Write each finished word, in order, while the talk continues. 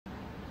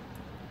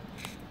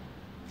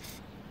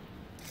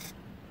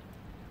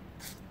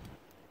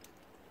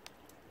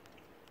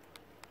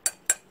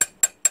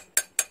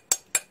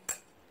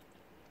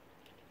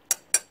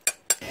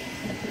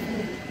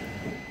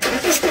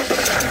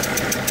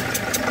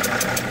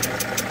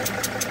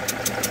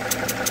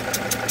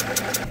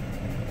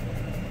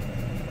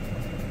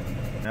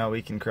Now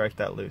we can correct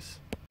that loose.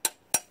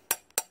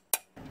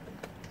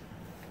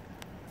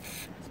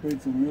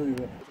 Sprayed some really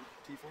wet.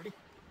 T40. It's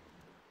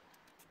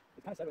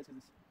kind of sideways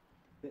because this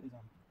bit is No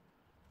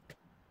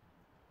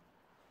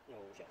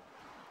shit.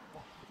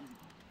 Oh, it's easy.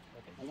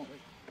 Okay, I won't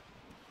wait.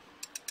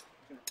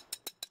 I'm just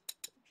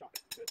gonna shock.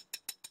 Good.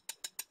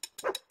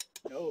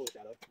 No,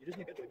 Shadow. You just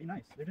need a good joy. Be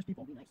nice. They're just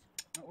people. Be nice.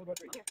 No, what about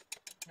three? Come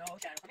here. No,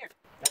 Shadow, come here.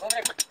 Go over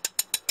there.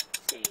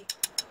 Stay.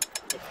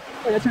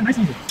 Oh, that's nice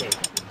and easy. Stay.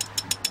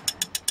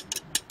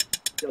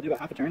 Yeah, I'll do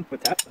about half a turn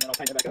with taps, and then I'll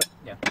tighten it back up.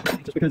 Yeah.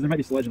 Just because there might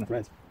be sludge in the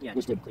threads. Yeah,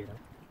 just keep it clear though.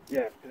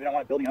 Yeah, because we don't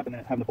want it building up and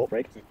then having the bolt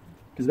break.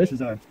 Because this is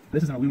an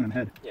aluminum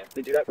head. Yeah.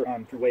 They do that for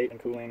weight and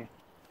cooling,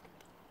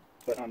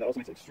 but that also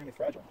makes it extremely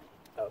fragile.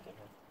 Oh, okay.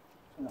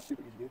 It's not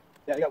super easy to do.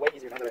 Yeah, it got way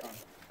easier now that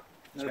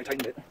I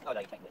tightened it. Oh, now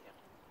you tightened it, yeah.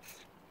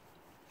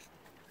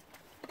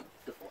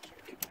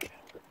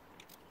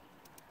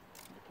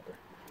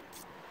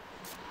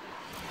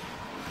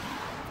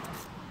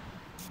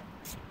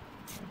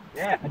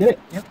 Yeah, I did it.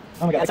 Yep.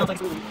 Oh my god. That sounds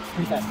like it's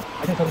pretty fast.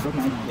 I can tell the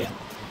broken iron. Yeah.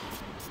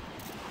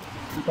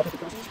 You cut it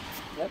across it?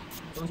 Yep.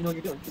 As long as you know what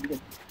you're doing, should be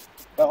good.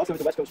 Also,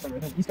 it's the West Coast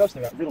Sprinter. East Coast,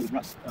 they're riddled with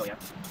rust. Oh, yeah.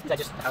 Is that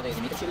just how they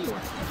make it shitty,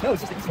 or? No,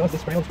 it's just the East Coast. They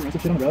spray all this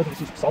shit on the road and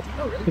just use salt.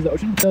 Oh, really? Because the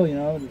ocean, still, you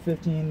know, the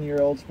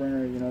 15-year-old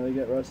Sprinter, you know, they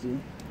get rusty.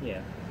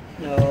 Yeah.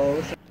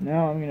 No.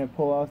 Now I'm going to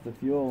pull off the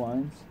fuel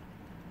lines.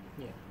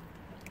 Yeah.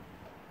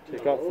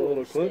 Take off the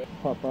little clip.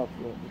 Pop off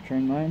the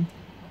return line.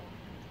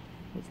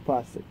 It's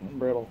plastic and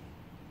brittle.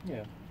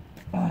 Yeah.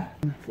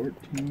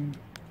 14.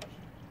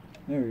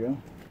 There we go.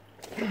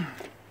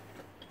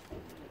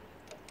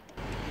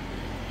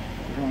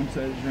 Wrong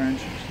size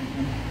wrench or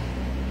something.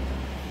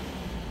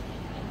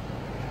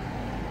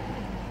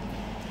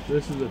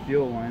 This is the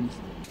fuel lines.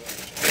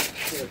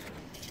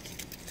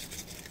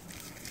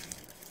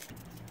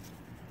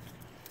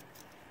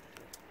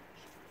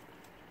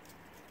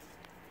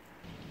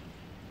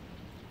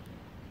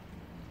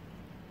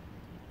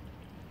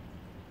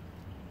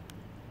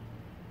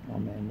 Oh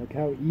man, look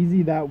how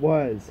easy that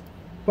was.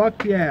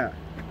 Fuck yeah!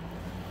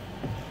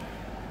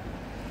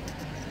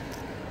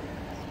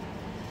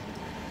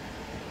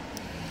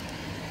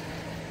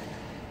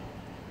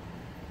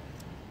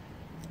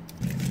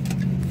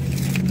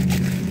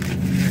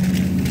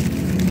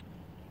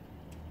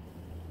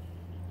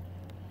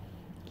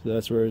 So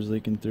that's where it's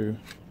leaking through.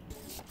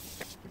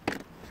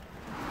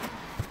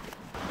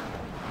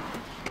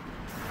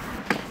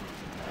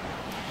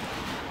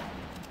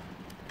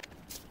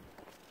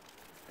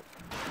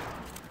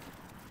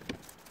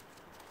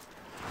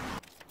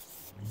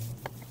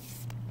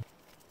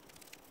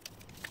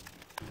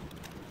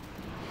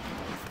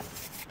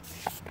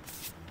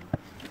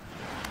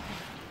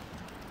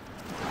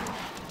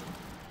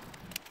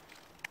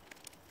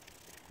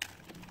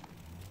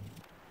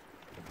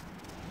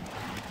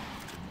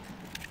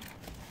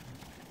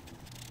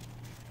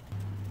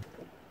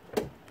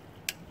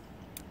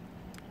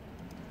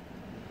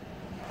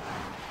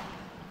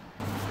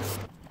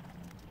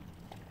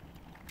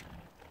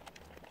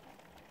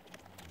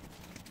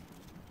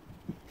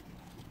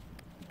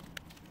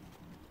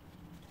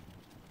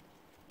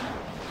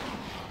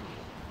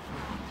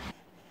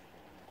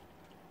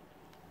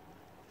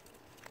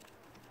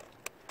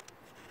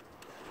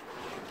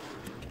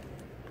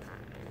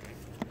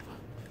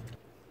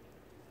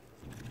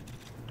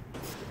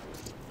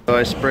 So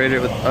I sprayed it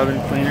with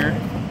oven cleaner,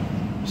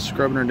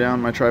 scrubbing her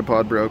down. My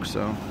tripod broke,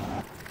 so.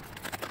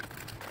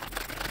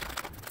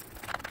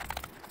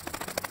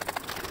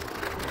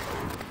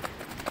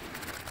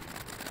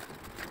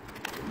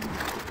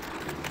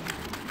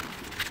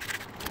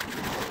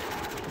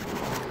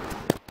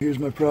 Here's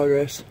my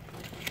progress.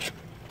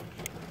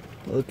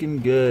 Looking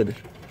good.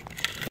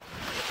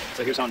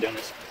 So here's how I'm doing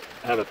this.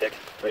 I have a pick,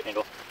 right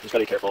angle. You just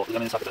gotta be careful. Because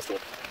I'm in the top of this tool.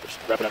 Just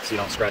wrap it up so you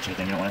don't scratch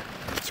anything. You don't want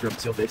to screw up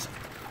the seal face.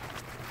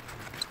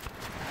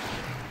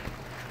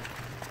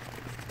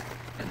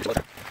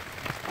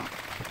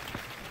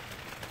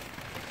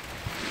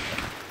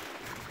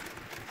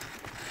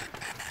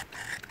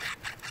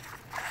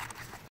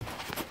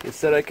 It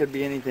said I could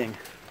be anything,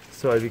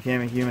 so I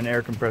became a human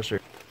air compressor.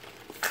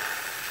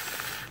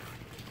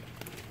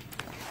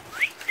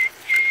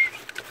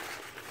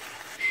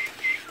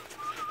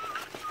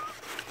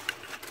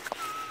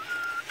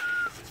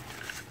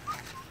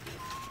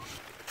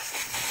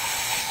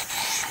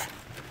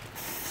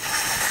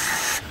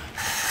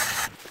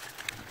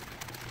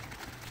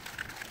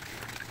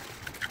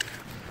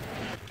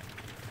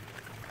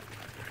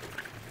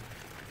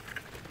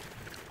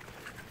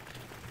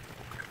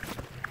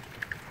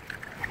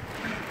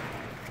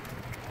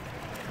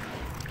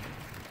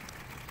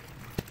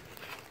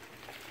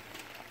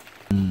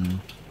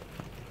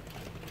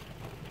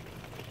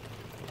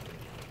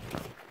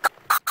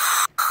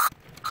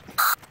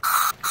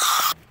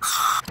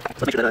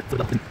 So make sure that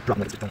the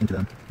drum is going into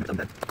them.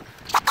 Then.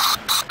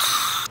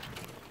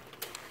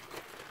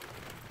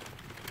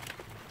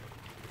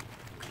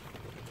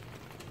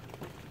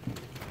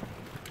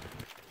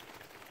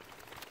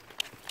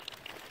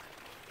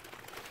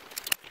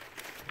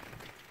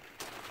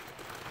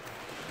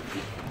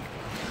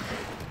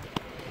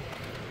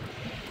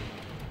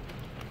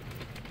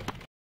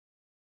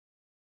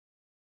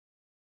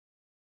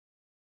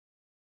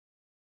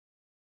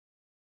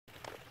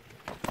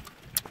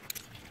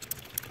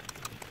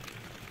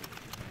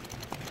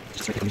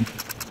 Just right there.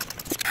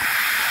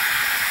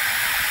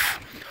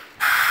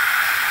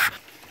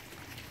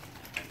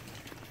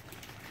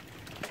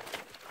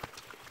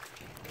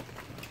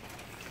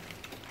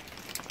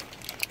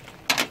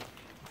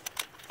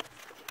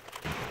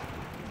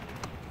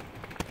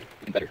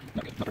 Getting better.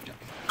 Not good. Not perfect yet.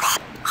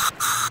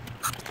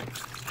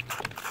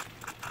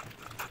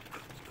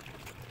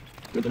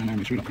 Good that I'm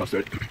make sure we don't cross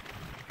thread it.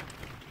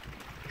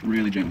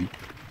 Really gently.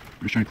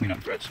 We're just trying to clean out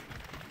the threads.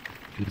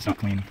 Because if it's not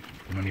clean,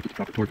 and when you put the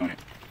proper torque on it,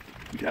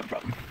 you could have a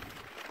problem.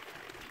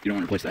 You don't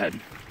want to replace the head.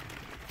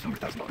 It's over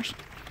 $1,000.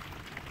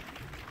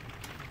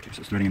 Okay,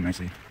 so it's threading it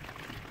nicely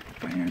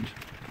by hand.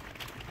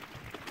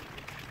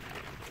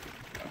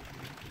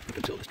 Up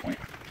until this point.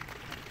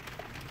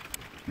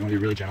 You want to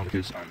be really gentle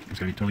because it's going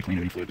to be totally clean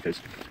of any fluid, because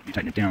if you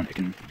tighten it down, it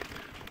can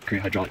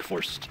create hydraulic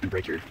force and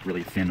break your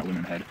really thin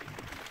aluminum head.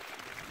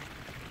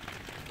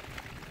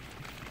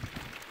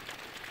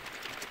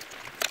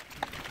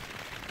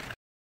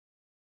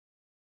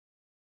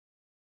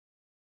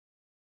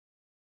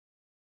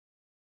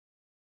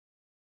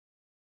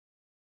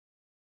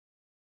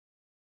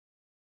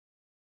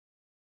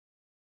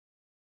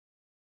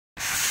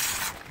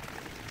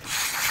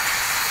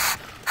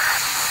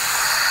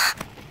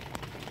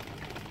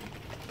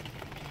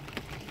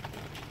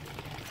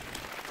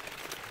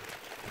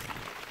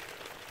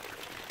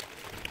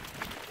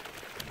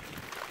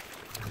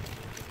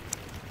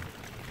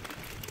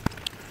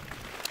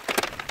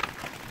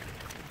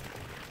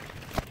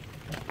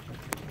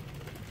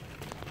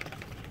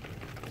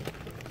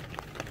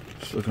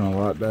 It's looking a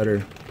lot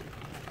better.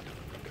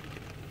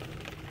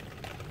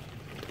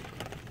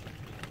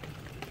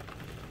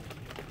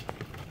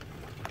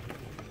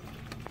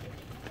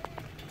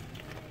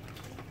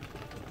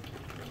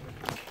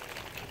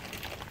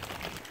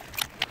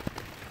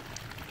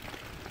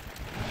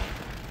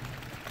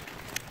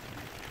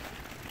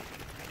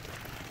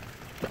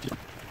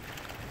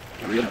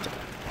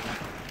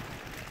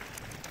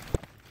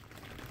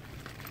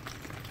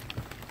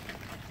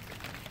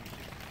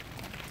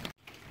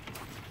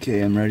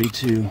 Okay, I'm ready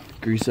to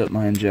grease up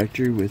my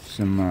injector with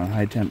some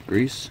high temp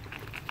grease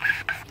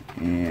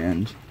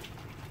and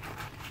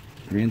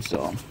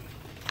reinstall.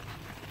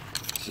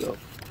 So,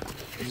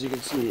 as you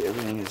can see,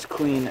 everything is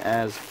clean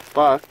as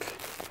fuck.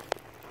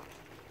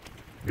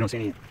 We don't see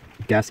any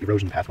gas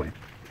erosion pathway.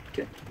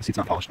 Okay, the seat's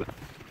not polished, but I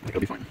think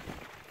it'll be fine.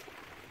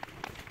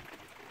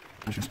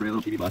 I'm just gonna spray a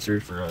little PV blaster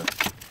for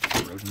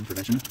erosion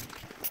prevention.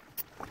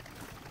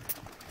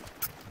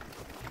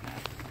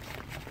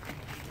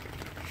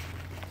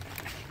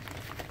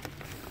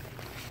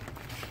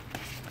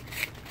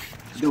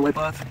 Just gonna wipe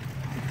off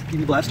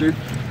PV blaster.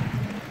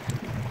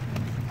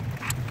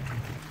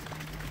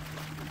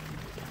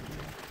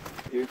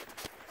 Here,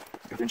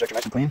 get the injector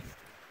nice and clean.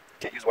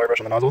 Can't use a wire brush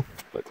on the nozzle,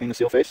 but clean the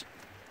seal face.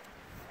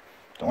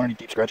 Don't want any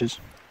deep scratches.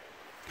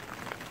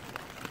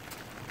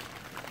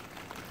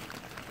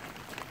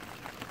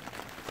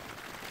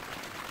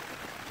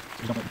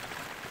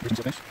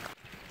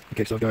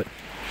 Okay, so I've got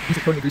a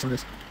coating of grease on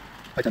this.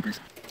 High temp grease.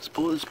 Let's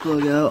pull this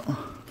plug out.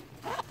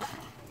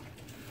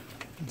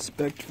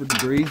 Inspect for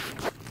debris.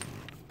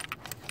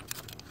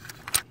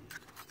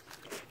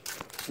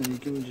 So you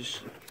can just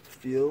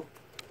feel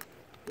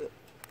that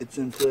it's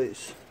in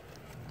place.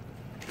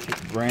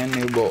 Brand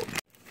new bolt.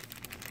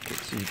 Okay,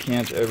 so you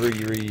can't ever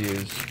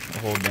reuse a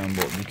hold down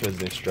bolt because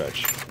they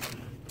stretch.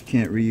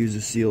 Can't reuse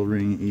a seal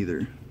ring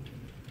either.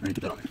 I need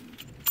to put that on there.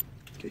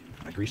 Okay,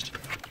 I greased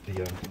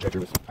the injector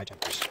with high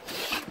temp grease.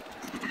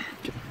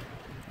 Okay,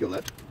 feel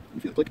that?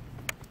 You feel the click?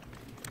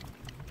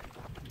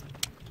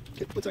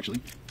 Okay, let's actually,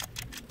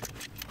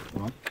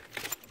 hold on,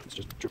 let's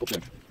just triple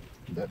check.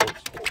 That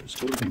bolt is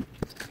totally clean.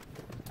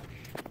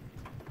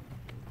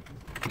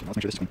 Okay, let's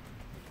make sure this one.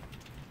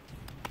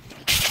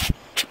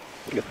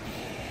 Good.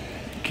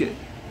 Okay.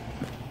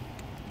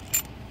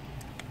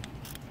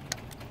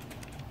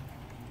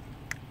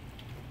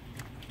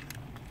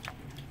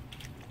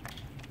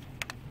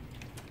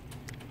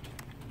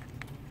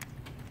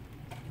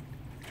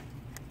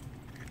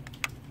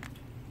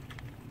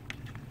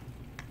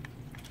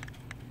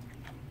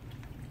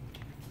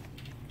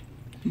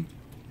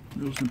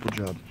 Real simple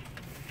job.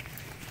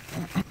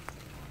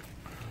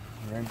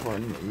 Very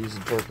important to use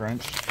the torque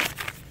wrench.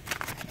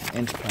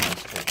 Inch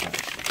pounds torque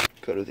wrench.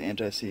 Cut with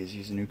anti-seize.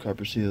 Use a new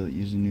copper seal.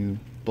 Use a new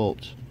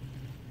bolt.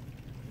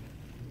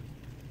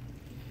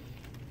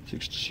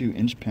 62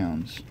 inch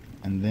pounds,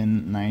 and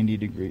then 90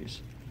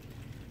 degrees.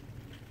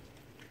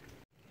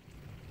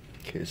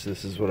 Okay, so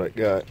this is what I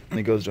got. And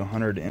it goes to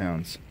 100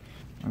 pounds.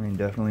 I mean,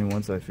 definitely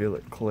once I feel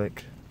it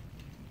click,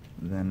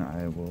 then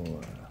I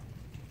will.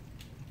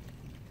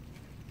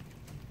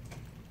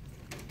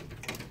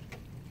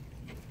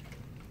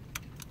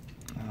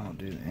 I'll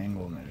do the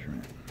angle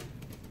measurement.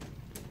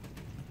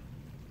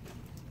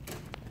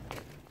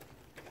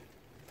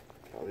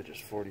 Probably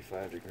just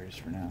 45 degrees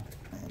for now.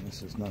 And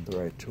this is not the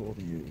right tool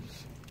to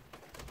use.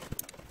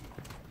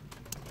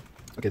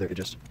 Okay, there, it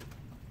just.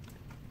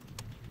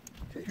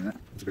 Okay, hear that?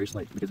 It's very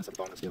slight because it's at the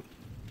bottom of the scale.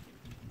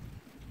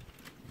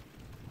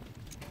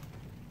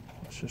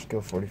 Let's just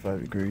go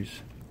 45 degrees.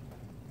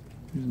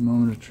 Here's a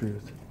moment of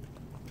truth.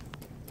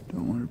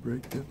 Don't want to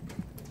break the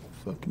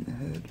fucking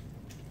head.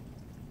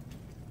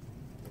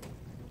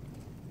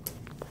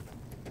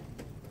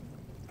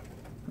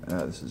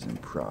 Ah, this is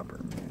improper,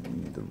 man.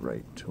 You need the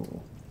right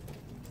tool.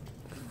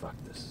 Fuck,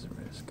 this is a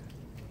risk.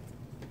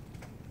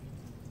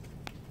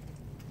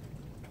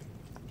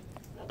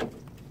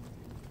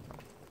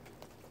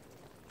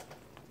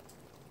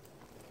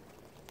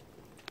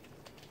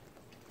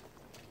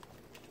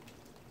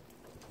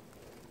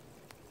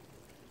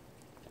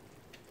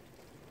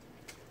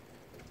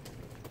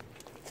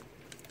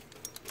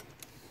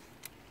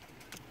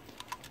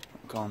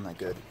 I'm calling that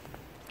good.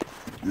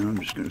 Now I'm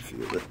just gonna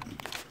feel it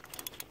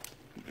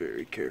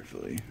very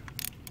carefully.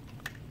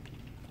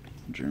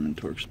 German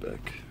torque spec.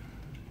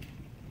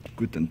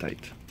 Gut and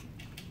tight.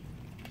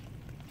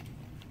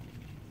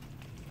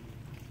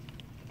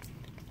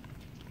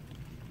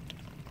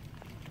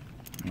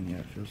 And yeah,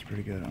 it feels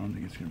pretty good. I don't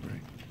think it's gonna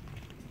break.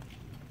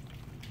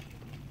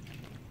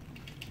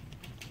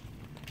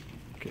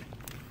 Okay,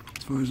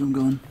 as far as I'm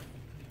going,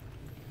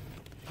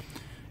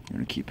 you're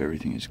gonna keep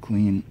everything as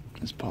clean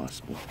as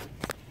possible.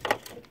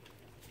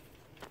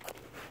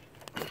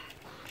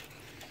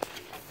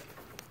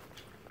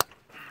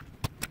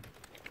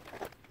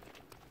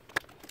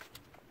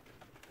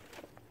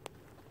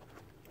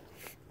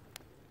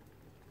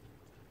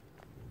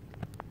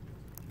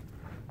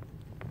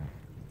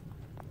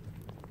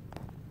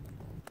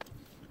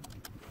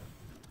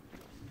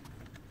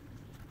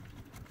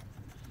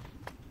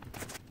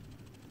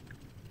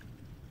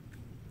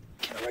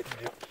 Right thing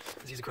to do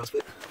is use a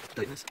CrossFit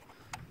tightness.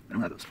 I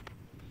don't have those.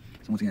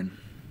 So once again,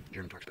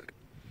 German torque spec.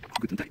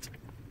 Good and tight.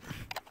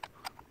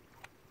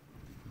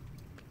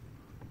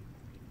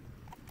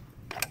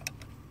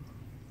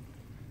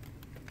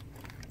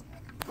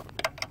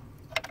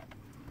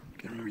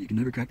 Okay, remember, you can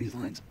never crack these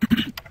lines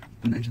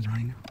when the engine's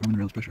running or when the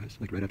rail's pressurized.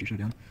 Like right after you shut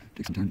it down,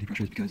 take some time to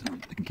depressurize because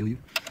it can kill you.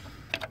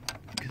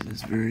 Because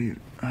it's very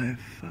high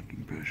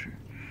fucking pressure.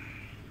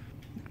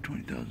 Like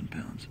 20,000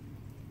 pounds.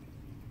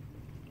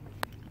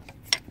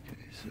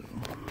 So,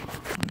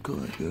 I'll call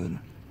that good.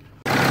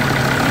 Alright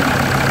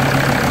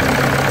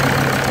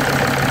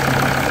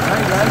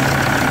guys,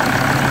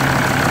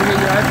 look at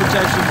your eye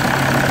protection.